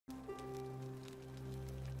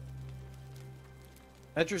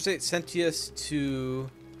Magistrate Sentius to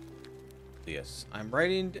Julius. I'm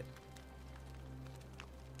writing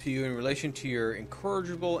to you in relation to your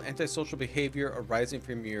incorrigible antisocial behavior arising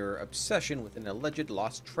from your obsession with an alleged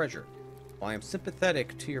lost treasure. While I am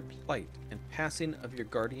sympathetic to your plight and passing of your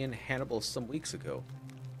guardian Hannibal some weeks ago,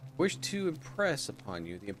 I wish to impress upon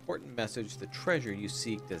you the important message: the treasure you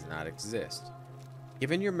seek does not exist.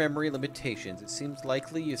 Given your memory limitations, it seems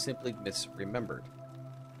likely you simply misremembered.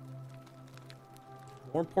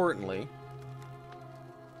 More importantly,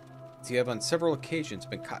 you have on several occasions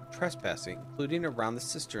been caught trespassing, including around the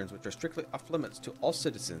cisterns, which are strictly off limits to all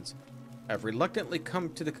citizens. I have reluctantly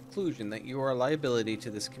come to the conclusion that you are a liability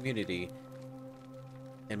to this community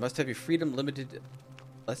and must have your freedom limited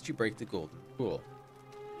lest you break the golden rule.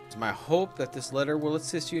 It's my hope that this letter will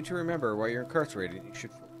assist you to remember why you're incarcerated. You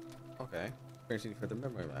should... Okay. Experiencing further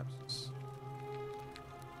memory lapses.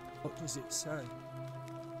 What does it say?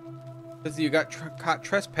 Says that you got caught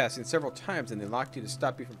trespassing several times and they locked you to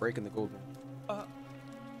stop you from breaking the golden rule.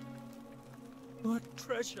 My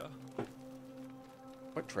treasure.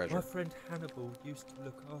 What treasure? My friend Hannibal used to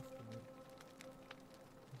look after me.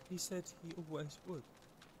 He said he always would.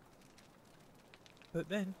 But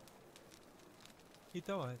then, he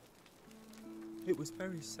died. It was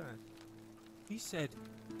very sad. He said,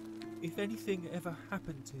 if anything ever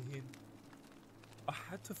happened to him, I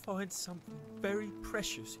had to find something very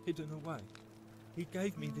precious hidden away. He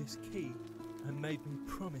gave me this key and made me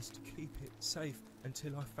promise to keep it safe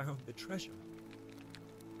until I found the treasure.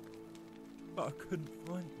 But I couldn't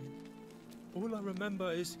find it. All I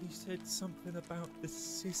remember is he said something about the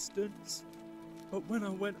cisterns. But when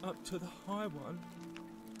I went up to the high one,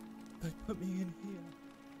 they put me in here.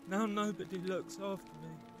 Now nobody looks after me.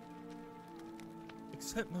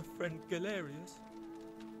 Except my friend Galerius.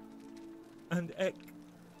 And Ek,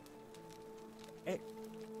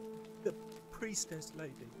 the priestess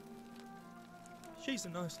lady. She's a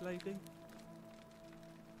nice lady.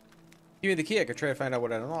 Give me the key, I could try to find out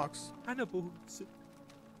what it unlocks. Hannibal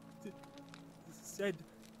said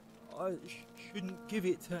I shouldn't give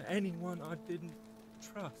it to anyone I didn't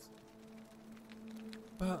trust.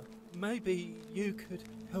 But maybe you could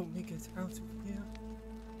help me get out of here.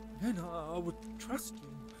 Then I would trust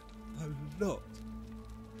you a lot.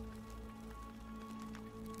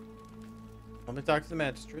 Let me talk to the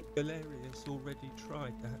magistrate. Galerius already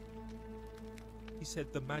tried that. He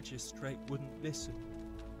said the magistrate wouldn't listen,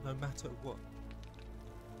 no matter what.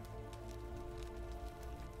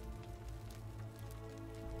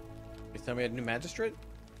 You tell me a new magistrate?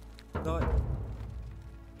 Like,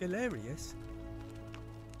 Galerius?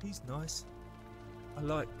 He's nice. I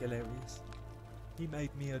like Galerius. He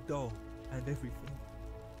made me a doll and everything.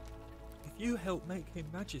 If you help make him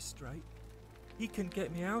magistrate, he can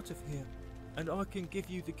get me out of here, and I can give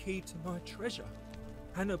you the key to my treasure.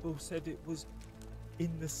 Hannibal said it was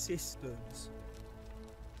in the cisterns.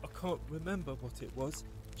 I can't remember what it was,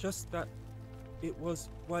 just that it was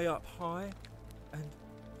way up high and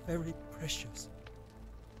very precious.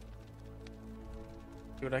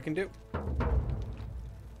 See what I can do.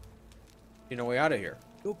 You know, way out of here.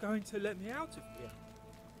 You're going to let me out of here?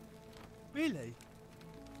 Really?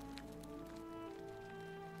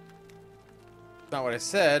 That's not what I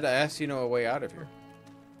said. I asked you to know a way out of here.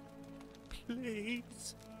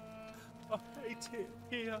 Please. I hate it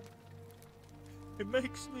here. It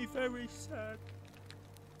makes me very sad.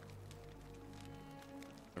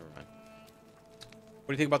 Never mind. What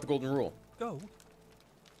do you think about the golden rule? Gold?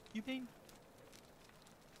 You mean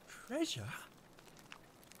treasure?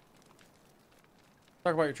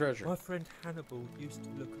 Talk about your treasure. My friend Hannibal used to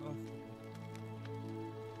look after me.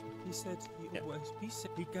 He said he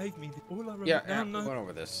said he gave me all I remember. Yeah, we went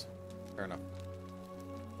over this. Fair enough.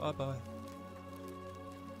 Bye bye.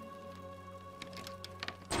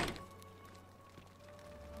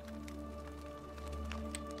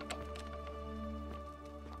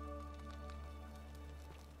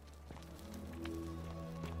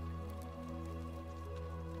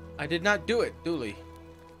 I did not do it, Dooley.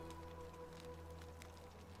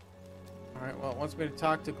 Alright, well, it wants me to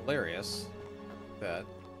talk to Galerius. That.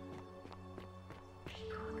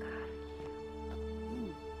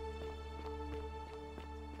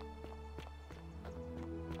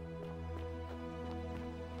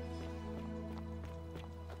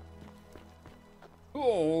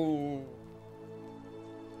 Oh.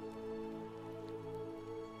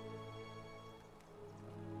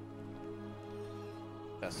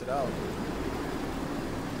 Test it out.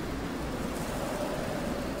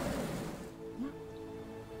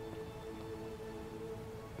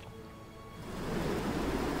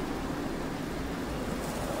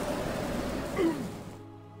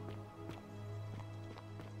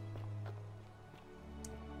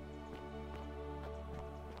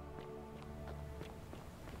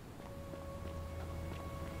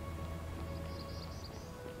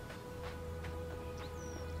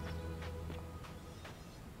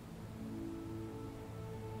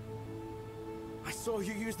 saw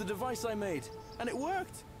you use the device I made, and it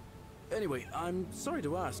worked. Anyway, I'm sorry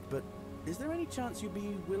to ask, but is there any chance you'd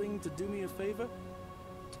be willing to do me a favor?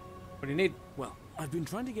 What do you need? Well, I've been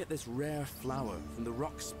trying to get this rare flower from the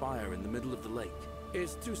rock spire in the middle of the lake.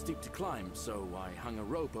 It's too steep to climb, so I hung a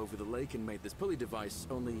rope over the lake and made this pulley device,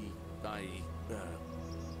 only I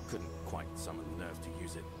couldn't quite summon the nerve to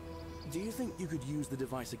use it. Do you think you could use the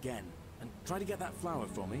device again and try to get that flower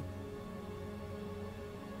for me?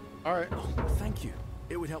 Alright. Oh, thank you.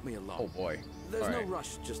 It would help me a lot. Oh boy. There's All no right.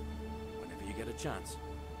 rush, just whenever you get a chance.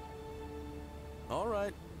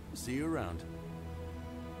 Alright. See you around.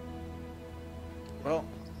 Well,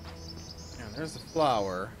 yeah, there's the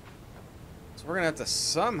flower. So we're gonna have to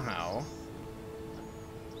somehow...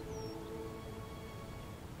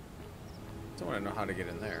 Still want to know how to get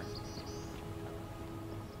in there.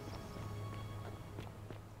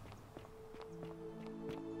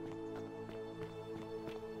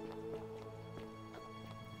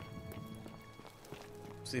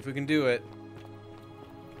 See if we can do it.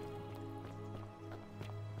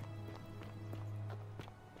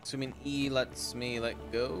 Assuming E lets me let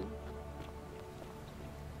go.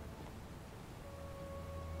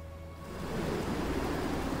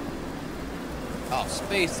 Oh,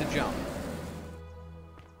 space to jump.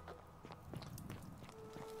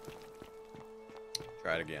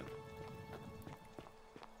 Try it again.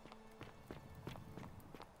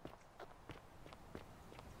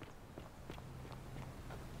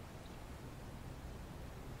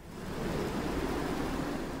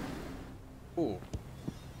 Ooh.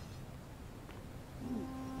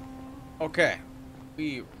 Okay.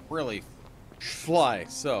 We really fly,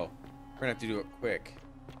 so we're gonna have to do it quick.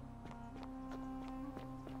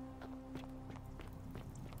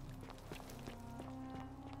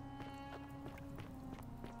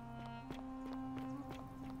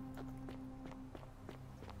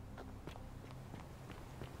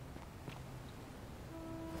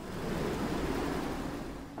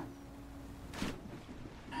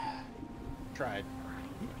 Tried.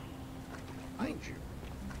 Behind you.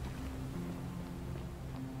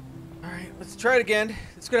 Alright, let's try it again.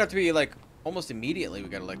 It's gonna have to be like almost immediately we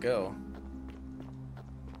gotta let go.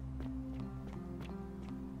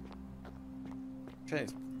 I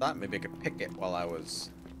thought maybe I could pick it while I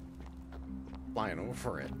was flying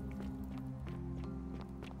over it.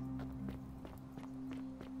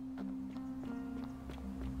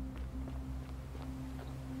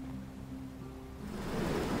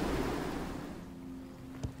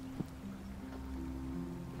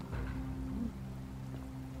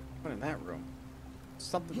 What in that room?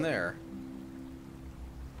 Something there.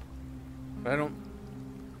 But I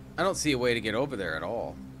don't see a way to get over there at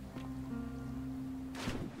all.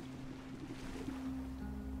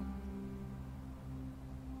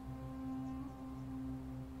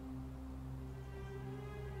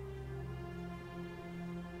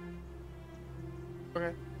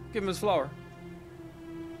 Okay, give him his flower.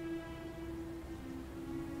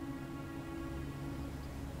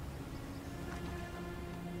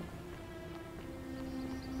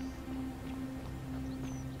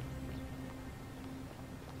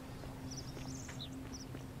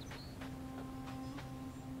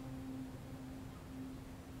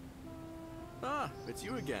 Ah, it's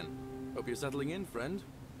you again. Hope you're settling in, friend.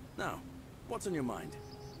 Now, what's on your mind?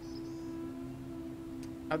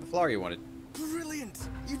 I have the flower you wanted. Brilliant!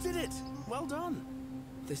 You did it! Well done!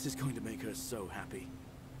 This is going to make her so happy.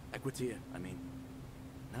 Equitia, I mean.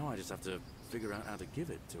 Now I just have to figure out how to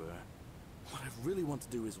give it to her. What I really want to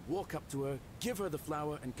do is walk up to her, give her the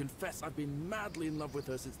flower, and confess I've been madly in love with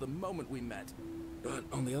her since the moment we met. But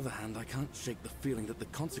on the other hand, I can't shake the feeling that the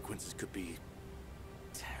consequences could be...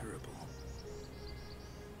 terrible.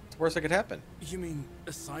 It's the worst that could happen. You mean,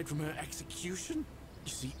 aside from her execution?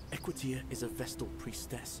 You see, Equitia is a Vestal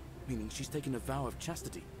priestess, meaning she's taken a vow of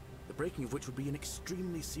chastity, the breaking of which would be an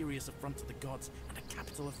extremely serious affront to the gods and a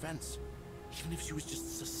capital offense. Even if she was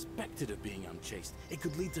just suspected of being unchaste, it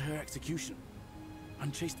could lead to her execution.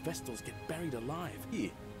 Unchaste Vestals get buried alive. Yeah.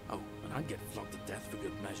 Oh, and I'd get flogged to death for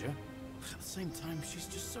good measure. But at the same time, she's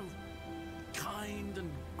just so kind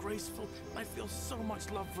and graceful. I feel so much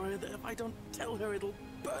love for her that if I don't tell her, it'll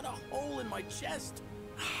burn a hole in my chest.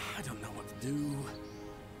 I don't know what to do.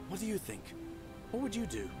 What do you think? What would you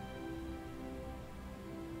do?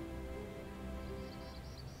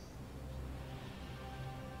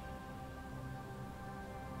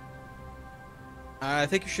 I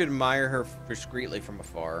think you should admire her discreetly from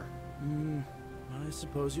afar. I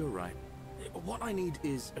suppose you're right. What I need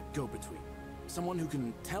is a go-between. Someone who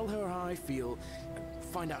can tell her how I feel and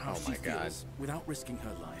find out how she feels without risking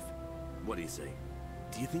her life. What do you say?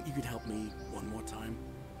 Do you think you could help me one more time?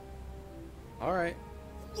 All right.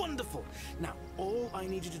 Wonderful! Now, all I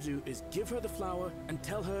need you to do is give her the flower and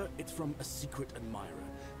tell her it's from a secret admirer.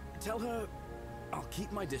 Tell her I'll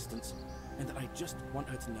keep my distance and that I just want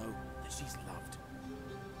her to know that she's loved.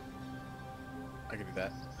 I can do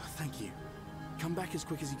that. Thank you. Come back as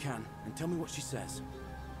quick as you can and tell me what she says.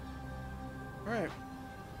 All right.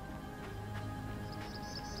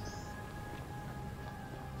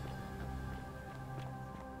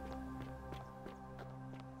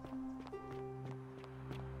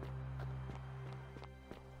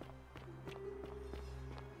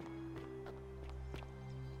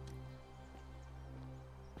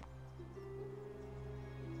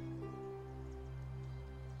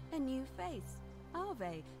 A new face.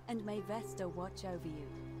 Ave, and may Vesta watch over you.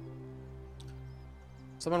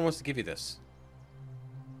 Someone wants to give you this.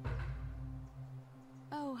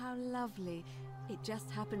 Oh, how lovely. It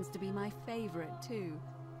just happens to be my favorite, too.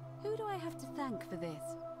 Who do I have to thank for this?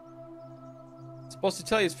 It's supposed to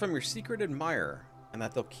tell you it's from your secret admirer, and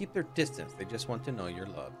that they'll keep their distance. They just want to know you're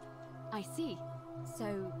loved. I see.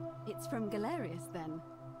 So, it's from Galerius, then?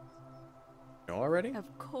 You know already?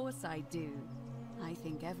 Of course I do. I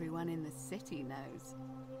think everyone in the city knows.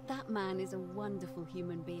 That man is a wonderful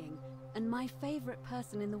human being, and my favorite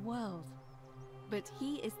person in the world. But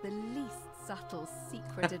he is the least subtle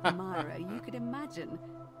secret admirer you could imagine.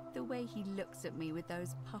 The way he looks at me with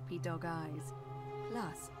those puppy dog eyes.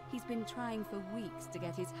 Plus, he's been trying for weeks to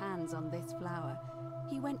get his hands on this flower.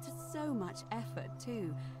 He went to so much effort,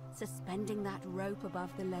 too. Suspending that rope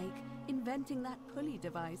above the lake, inventing that pulley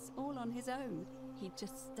device all on his own. He'd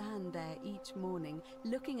just stand there each morning,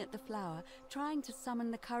 looking at the flower, trying to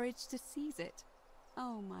summon the courage to seize it.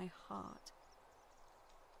 Oh, my heart.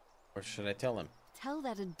 Or should I tell him? Tell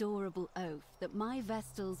that adorable oaf that my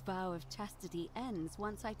Vestal's vow of chastity ends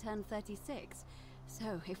once I turn 36.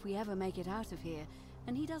 So, if we ever make it out of here,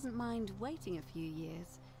 and he doesn't mind waiting a few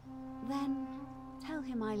years, then tell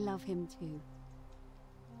him I love him too.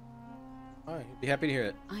 Alright, he'd be happy to hear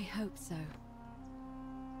it. I hope so.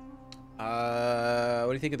 What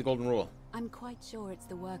do you think of the Golden Rule? I'm quite sure it's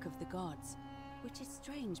the work of the gods, which is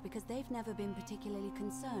strange because they've never been particularly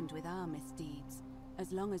concerned with our misdeeds,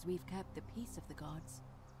 as long as we've kept the peace of the gods.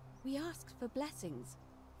 We ask for blessings,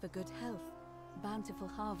 for good health, bountiful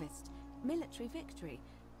harvest, military victory,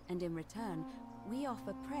 and in return, we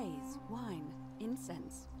offer praise, wine,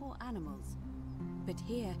 incense, or animals. But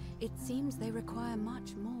here, it seems they require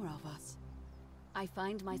much more of us. I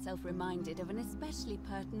find myself reminded of an especially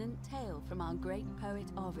pertinent tale from our great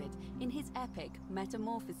poet Ovid in his epic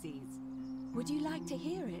Metamorphoses. Would you like to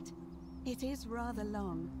hear it? It is rather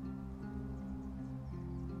long.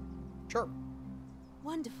 Sure.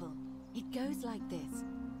 Wonderful. It goes like this.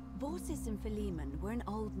 Baucis and Philemon were an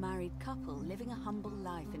old married couple living a humble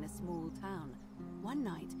life in a small town. One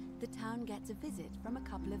night, the town gets a visit from a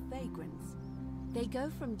couple of vagrants. They go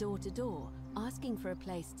from door to door, asking for a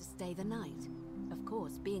place to stay the night. Of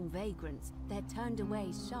course, being vagrants, they're turned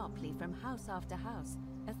away sharply from house after house,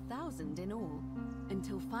 1,000 in all,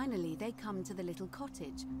 until finally they come to the little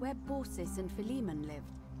cottage where Baucis and Philemon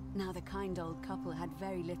lived. Now, the kind old couple had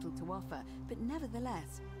very little to offer, but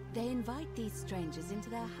nevertheless, they invite these strangers into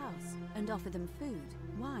their house and offer them food,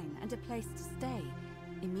 wine, and a place to stay.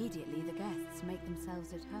 Immediately, the guests make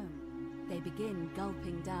themselves at home. They begin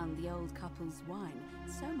gulping down the old couple's wine,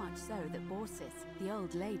 so much so that Baucis, the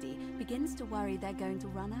old lady, begins to worry they're going to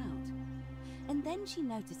run out. And then she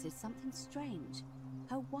notices something strange.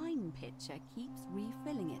 Her wine pitcher keeps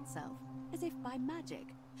refilling itself, as if by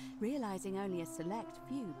magic. Realizing only a select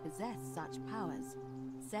few possess such powers,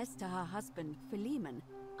 says to her husband, Philemon,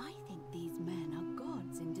 "I think these men are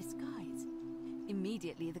gods in disguise."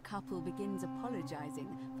 Immediately the couple begins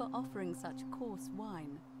apologizing for offering such coarse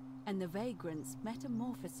wine, and the vagrants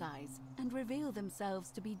metamorphosize and reveal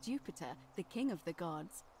themselves to be Jupiter, the king of the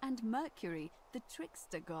gods, and Mercury, the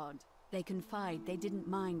trickster god. They confide they didn't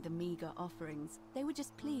mind the meager offerings. They were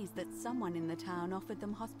just pleased that someone in the town offered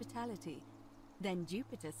them hospitality. Then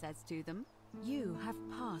Jupiter says to them, "You have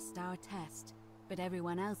passed our test, but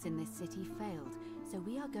everyone else in this city failed, so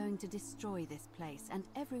we are going to destroy this place and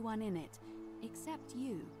everyone in it, except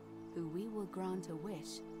you, who we will grant a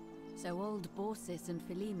wish." So old Baucis and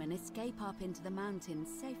Philemon escape up into the mountains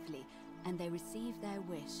safely, and they receive their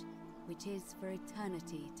wish, which is for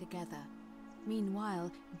eternity together.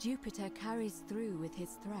 Meanwhile, Jupiter carries through with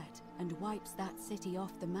his threat and wipes that city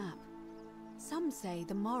off the map. Some say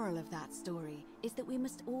the moral of that story is that we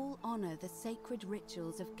must all honor the sacred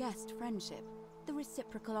rituals of guest friendship, the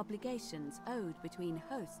reciprocal obligations owed between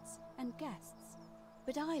hosts and guests.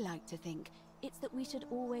 But I like to think it's that we should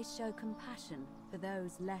always show compassion for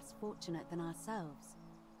those less fortunate than ourselves.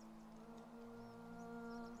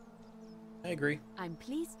 I agree. I'm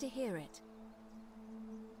pleased to hear it.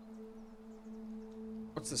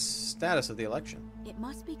 What's the status of the election? It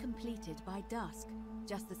must be completed by dusk,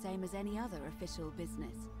 just the same as any other official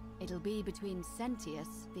business. It'll be between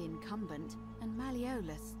Sentius, the incumbent, and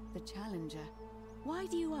Malleolus, the challenger. Why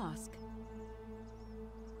do you ask?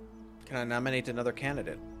 Can I nominate another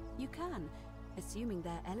candidate? You can, assuming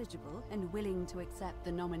they're eligible and willing to accept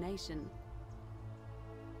the nomination.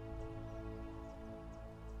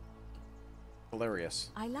 Galerius.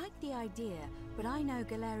 I like the idea, but I know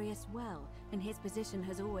Galerius well, and his position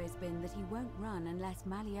has always been that he won't run unless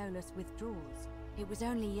Malleolus withdraws. It was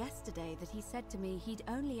only yesterday that he said to me he'd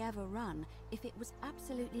only ever run if it was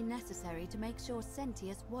absolutely necessary to make sure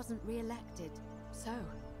Sentius wasn't re-elected. So,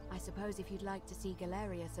 I suppose if you'd like to see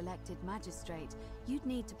Galerius elected magistrate, you'd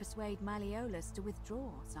need to persuade Malleolus to withdraw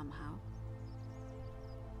somehow.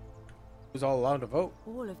 Who's all allowed to vote?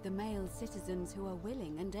 All of the male citizens who are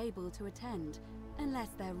willing and able to attend, unless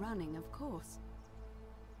they're running, of course.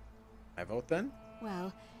 I vote then?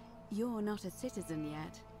 Well, you're not a citizen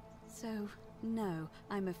yet, so no,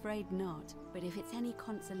 I'm afraid not. But if it's any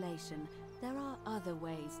consolation, there are other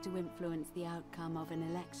ways to influence the outcome of an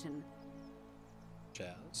election.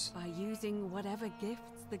 Jazz. By using whatever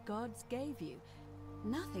gifts the gods gave you.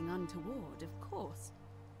 Nothing untoward, of course.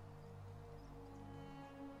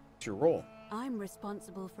 What's your role? I'm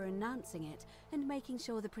responsible for announcing it and making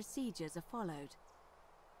sure the procedures are followed.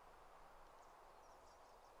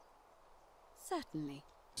 Certainly.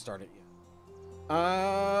 Start it yet.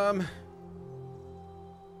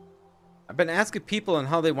 I've been asking people on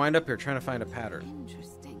how they wind up here trying to find a pattern.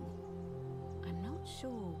 Interesting. I'm not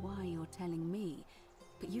sure why you're telling me,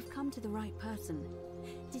 but you've come to the right person.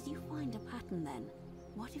 Did you find a pattern then?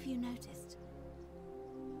 What have you noticed?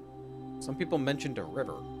 Some people mentioned a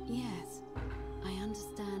river. Yes. I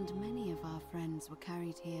understand many of our friends were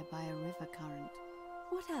carried here by a river current.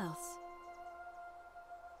 What else?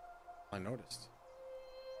 I noticed.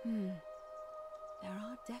 There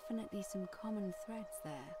are definitely some common threads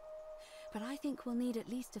there. But I think we'll need at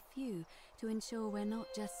least a few to ensure we're not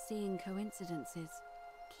just seeing coincidences.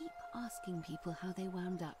 Keep asking people how they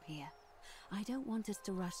wound up here. I don't want us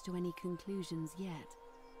to rush to any conclusions yet.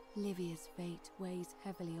 Livia's fate weighs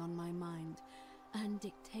heavily on my mind, and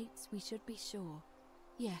dictates we should be sure.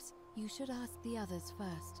 Yes, you should ask the others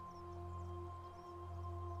first.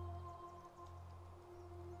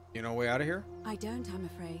 You know a way out of here? I don't, I'm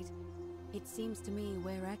afraid. It seems to me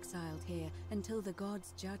we're exiled here until the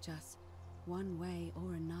gods judge us, one way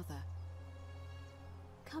or another.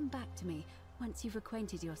 Come back to me once you've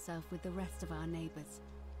acquainted yourself with the rest of our neighbors.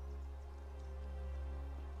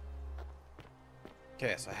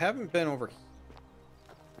 Okay, so I haven't been over here.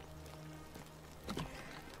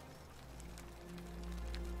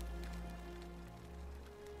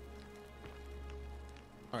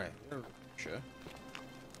 Alright, sure.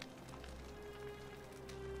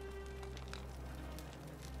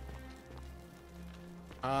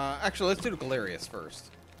 Actually, let's do Galerius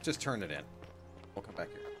first. Just turn it in. We'll come back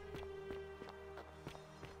here.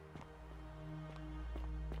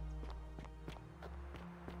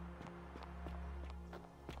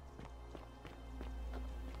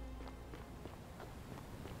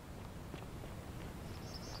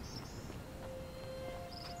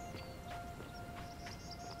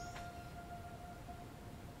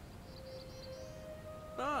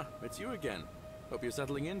 Ah, it's you again. Hope you're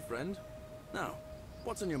settling in, friend. Now,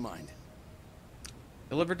 what's on your mind?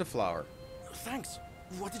 Delivered the flower. Thanks.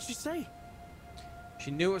 What did she say?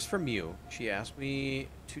 She knew it was from you. She asked me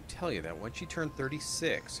to tell you that when she turned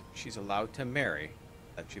 36, she's allowed to marry,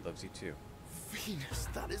 that she loves you too. Venus,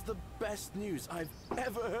 that is the best news I've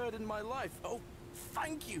ever heard in my life. Oh,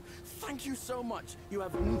 thank you. Thank you so much. You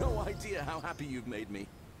have no idea how happy you've made me.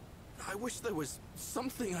 I wish there was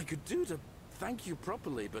something I could do to thank you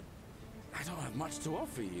properly, but I don't have much to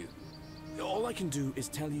offer you. All I can do is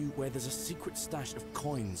tell you where there's a secret stash of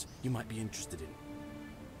coins you might be interested in.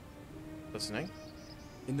 Listening?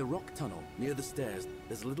 In the rock tunnel, near the stairs,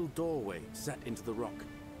 there's a little doorway set into the rock.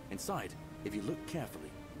 Inside, if you look carefully,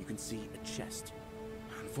 you can see a chest.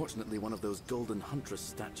 Unfortunately, one of those golden huntress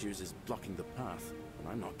statues is blocking the path, and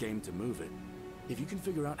I'm not game to move it. If you can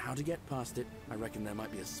figure out how to get past it, I reckon there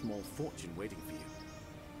might be a small fortune waiting for you.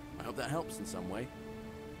 I hope that helps in some way.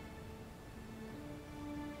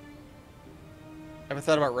 Ever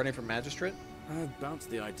thought about running for magistrate? I've bounced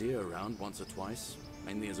the idea around once or twice,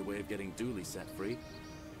 mainly as a way of getting Dooley set free.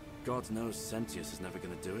 God knows Sentius is never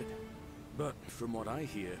going to do it. But from what I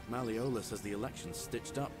hear, Malleolus has the election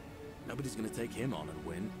stitched up. Nobody's going to take him on and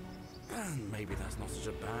win. And maybe that's not such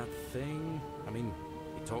a bad thing. I mean,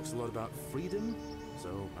 he talks a lot about freedom,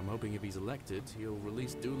 So I'm hoping if he's elected, he'll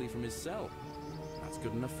release Dooley from his cell. That's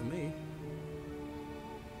good enough for me.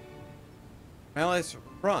 Malleus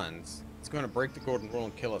runs. It's going to break the golden rule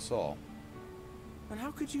and kill us all. And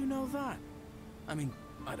how could you know that? I mean,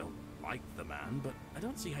 I don't like the man, but I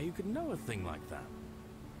don't see how you could know a thing like that.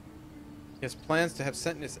 He has plans to have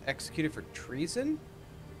Sentius executed for treason?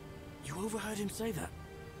 You overheard him say that?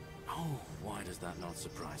 Oh, why does that not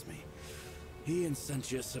surprise me? He and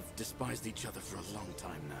Sentius have despised each other for a long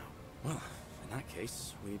time now. Well, in that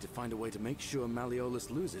case, we need to find a way to make sure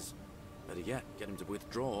Malleolus loses. Better yet, get him to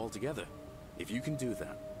withdraw altogether. If you can do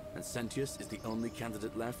that, and Sentius is the only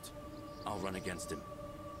candidate left, I'll run against him.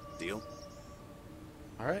 Deal?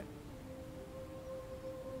 Alright.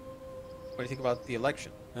 What do you think about the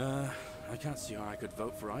election? I can't see how I could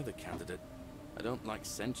vote for either candidate. I don't like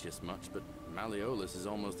Sentius much, but Malleolus is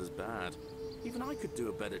almost as bad. Even I could do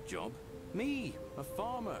a better job. Me, a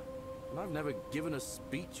farmer. And I've never given a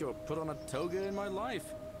speech or put on a toga in my life.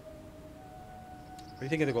 What do you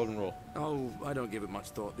think of the golden rule? Oh, I don't give it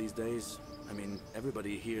much thought these days. I mean,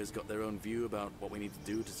 everybody here's got their own view about what we need to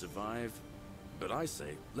do to survive. But I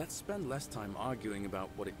say, let's spend less time arguing about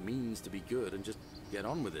what it means to be good and just get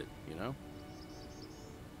on with it, you know?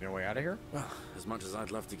 Your way out of here? Well, as much as I'd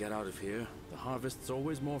love to get out of here, the harvest's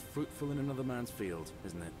always more fruitful in another man's field,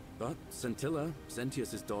 isn't it? But Scintilla,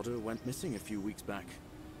 Sentius's daughter, went missing a few weeks back.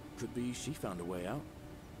 Could be she found a way out.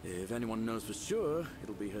 If anyone knows for sure,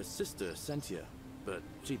 it'll be her sister, Sentia. But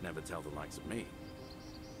she'd never tell the likes of me.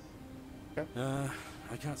 Okay.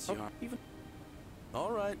 I can't see how even...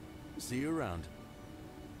 Alright, see you around.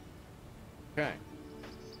 Okay.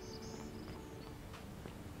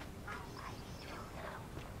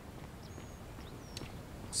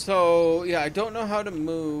 So, yeah, I don't know how to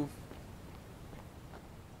move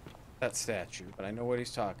that statue, but I know what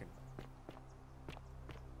he's talking about.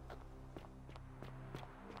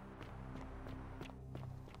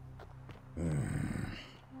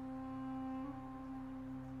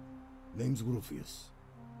 Name's Rufius.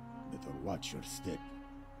 Better watch your step.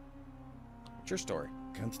 What's your story?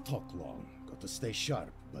 Can't talk long. Got to stay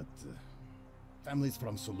sharp, but... family's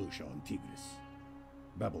from Seleucia on Tigris.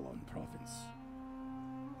 Babylon province.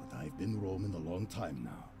 But I've been roaming a long time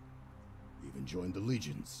now. Even joined the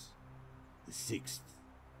legions. The 6th.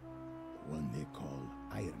 The one they call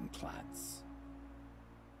Ironclads.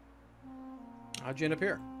 How'd you end up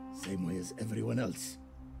here? Same way as everyone else.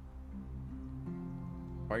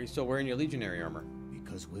 Why are you still wearing your legionary armor?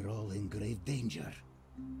 Because we're all in grave danger.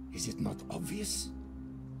 Is it not obvious?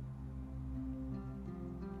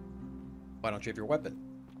 Why don't you have your weapon?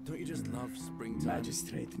 Don't you just love springtime?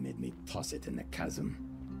 Magistrate made me toss it in the chasm.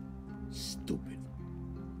 Stupid.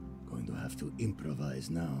 Going to have to improvise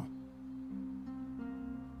now.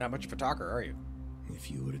 Not much of a talker, are you? If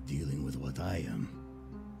you were dealing with what I am,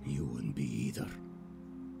 you wouldn't be either.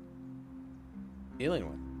 Dealing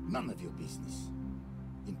with? None of your business.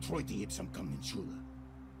 In Troite ipsum convensula.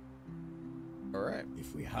 Alright.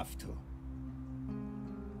 If we have to.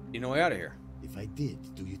 You know way out of here. If I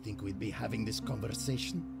did, do you think we'd be having this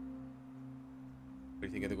conversation? What do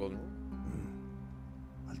you think of the golden rule?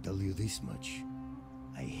 I'll tell you this much.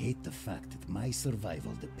 I hate the fact that my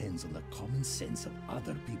survival depends on the common sense of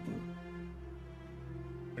other people.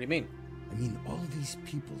 What do you mean? I mean, all these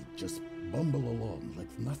people just bumble along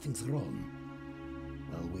like nothing's wrong.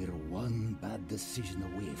 While we're one bad decision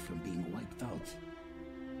away from being wiped out.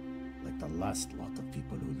 Like the last lot of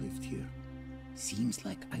people who lived here. Seems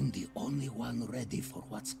like I'm the only one ready for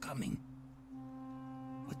what's coming.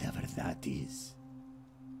 Whatever that is.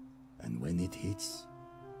 And when it hits,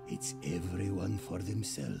 it's everyone for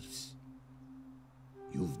themselves.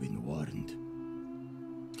 You've been warned.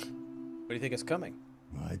 What do you think is coming?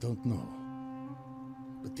 I don't know.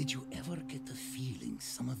 But did you ever get the feeling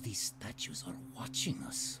some of these statues are watching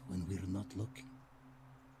us when we're not looking?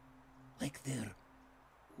 Like they're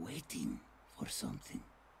waiting for something.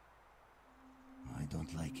 I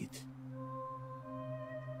don't like it.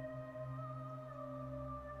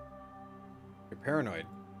 You're paranoid.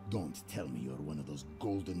 Don't tell me you're one of those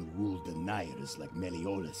golden rule deniers like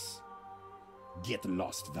Malleolus. Get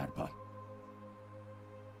lost, Verpa.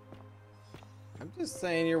 I'm just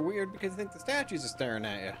saying you're weird because you think the statues are staring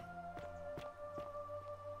at you.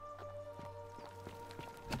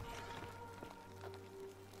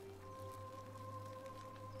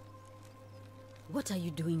 What are you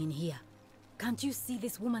doing in here? Can't you see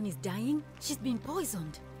this woman is dying? She's been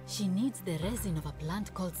poisoned. She needs the resin of a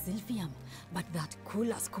plant called Silphium, but that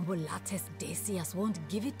Culus cumulatus Decius won't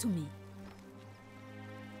give it to me.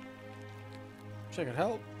 Wish I could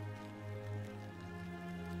help.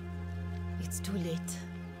 It's too late.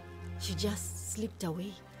 She just slipped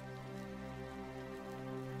away.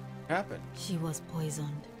 What happened? She was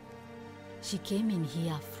poisoned. She came in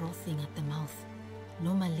here frothing at the mouth.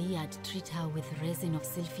 Normally, I'd treat her with resin of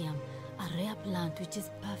silphium, a rare plant which is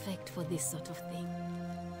perfect for this sort of thing.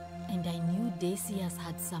 And I knew Decius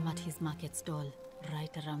had some at his market stall,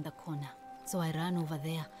 right around the corner. So I ran over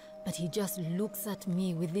there, but he just looks at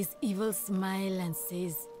me with this evil smile and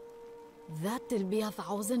says, "That'll be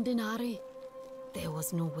 1,000 denarii." There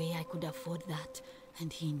was no way I could afford that,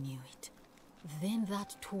 and he knew it. Then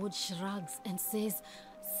that toad shrugs and says,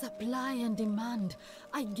 "Supply and demand.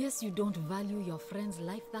 I guess you don't value your friend's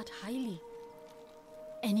life that highly."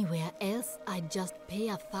 Anywhere else, I'd just pay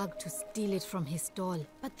a thug to steal it from his stall.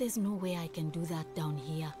 But there's no way I can do that down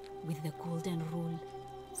here with the golden rule.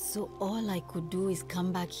 So all I could do is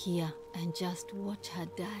come back here and just watch her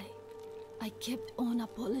die. I kept on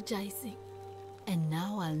apologizing. And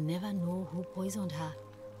now I'll never know who poisoned her,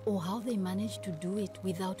 or how they managed to do it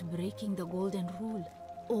without breaking the golden rule,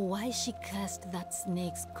 or why she cursed that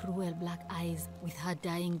snake's cruel black eyes with her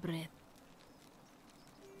dying breath.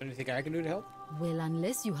 Anything I can do to help? Well,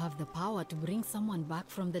 unless you have the power to bring someone back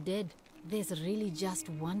from the dead, there's really just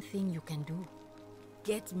one thing you can do.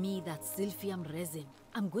 Get me that silphium resin.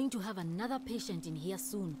 I'm going to have another patient in here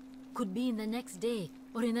soon. Could be in the next day,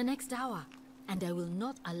 or in the next hour. And I will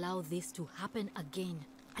not allow this to happen again.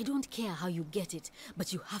 I don't care how you get it,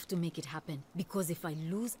 but you have to make it happen. Because if I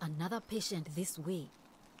lose another patient this way,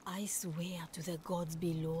 I swear to the gods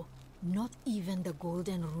below, not even the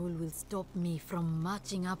golden rule will stop me from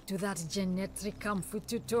marching up to that genetricum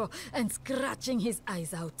fututo and scratching his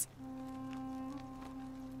eyes out.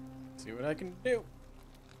 See what I can do.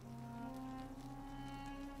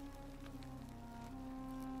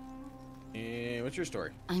 What's your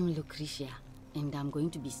story? I'm Lucretia, and I'm going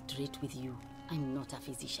to be straight with you. I'm not a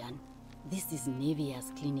physician. This is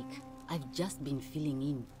Nevia's clinic. I've just been filling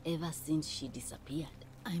in ever since she disappeared.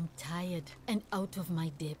 I'm tired and out of my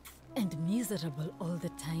depth and miserable all the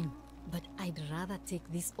time. But I'd rather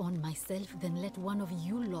take this on myself than let one of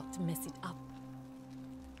you lot mess it up.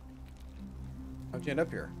 How'd you end up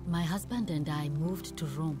here? My husband and I moved to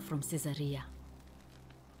Rome from Caesarea.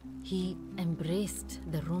 He embraced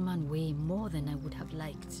the Roman way more than I would have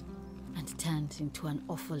liked, and turned into an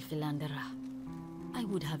awful philanderer. I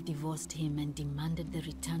would have divorced him and demanded the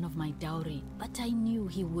return of my dowry, but I knew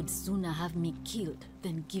he would sooner have me killed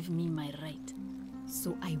than give me my right.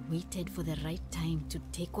 So I waited for the right time to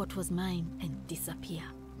take what was mine and disappear.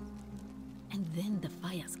 And then the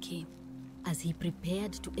fires came. As he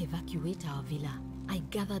prepared to evacuate our villa, I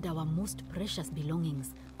gathered our most precious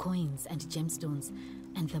belongings, coins and gemstones,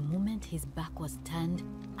 and the moment his back was turned,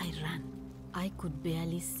 I ran. I could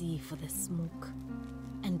barely see for the smoke,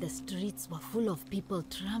 and the streets were full of people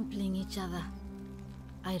trampling each other.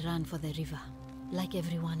 I ran for the river, like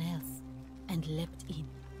everyone else, and leapt in.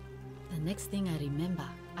 The next thing I remember,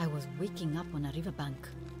 I was waking up on a riverbank,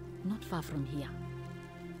 not far from here.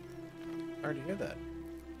 Sorry to hear that.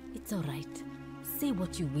 It's all right. Say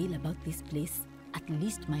what you will about this place. At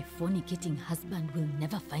least my fornicating husband will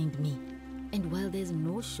never find me. And while there's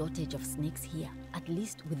no shortage of snakes here, at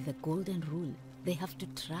least with the golden rule, they have to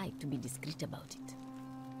try to be discreet about it.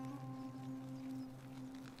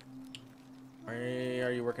 Why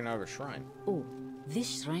are you working out of a shrine? Oh,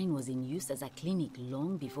 this shrine was in use as a clinic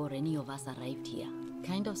long before any of us arrived here.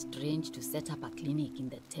 Kind of strange to set up a clinic in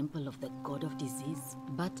the temple of the god of disease.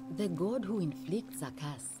 But the god who inflicts a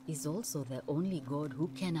curse is also the only god who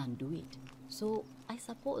can undo it. So I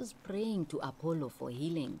suppose praying to Apollo for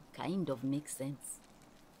healing kind of makes sense.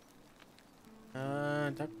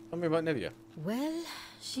 Tell me about Nevia. Well,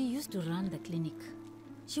 she used to run the clinic.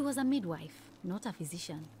 She was a midwife, not a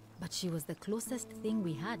physician. But she was the closest thing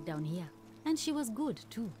we had down here. And she was good,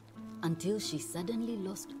 too. Until she suddenly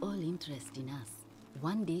lost all interest in us.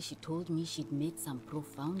 One day she told me she'd made some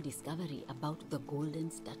profound discovery about the golden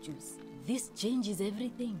statues. "This changes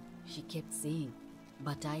everything," she kept saying.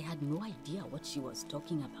 But I had no idea what she was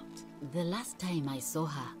talking about. The last time I saw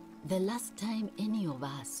her, the last time any of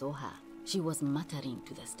us saw her, she was muttering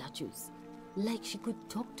to the statues, like she could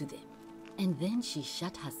talk to them. And then she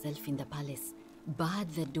shut herself in the palace, barred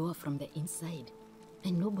the door from the inside,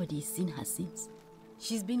 and nobody's seen her since.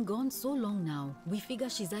 She's been gone so long now, we figure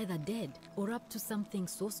she's either dead or up to something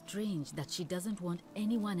so strange that she doesn't want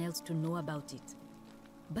anyone else to know about it.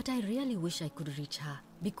 But I really wish I could reach her,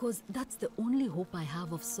 because that's the only hope I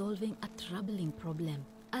have of solving a troubling problem,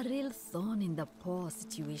 a real thorn in the paw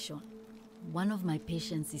situation. One of my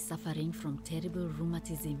patients is suffering from terrible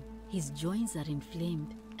rheumatism. His joints are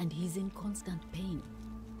inflamed, and he's in constant pain.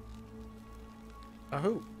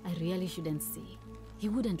 Who? I really shouldn't say. He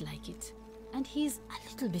wouldn't like it. And he's a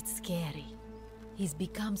little bit scary. He's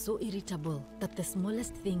become so irritable that the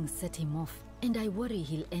smallest things set him off. And I worry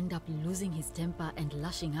he'll end up losing his temper and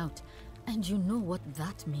lashing out. And you know what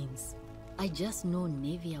that means. I just know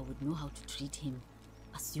Nevia would know how to treat him,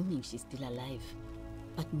 assuming she's still alive.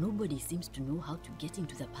 But nobody seems to know how to get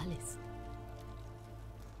into the palace.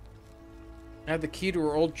 I have the key to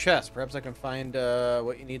her old chest. Perhaps I can find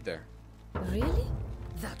what you need there. Really?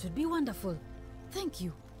 That would be wonderful. Thank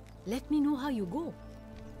you. Let me know how you go.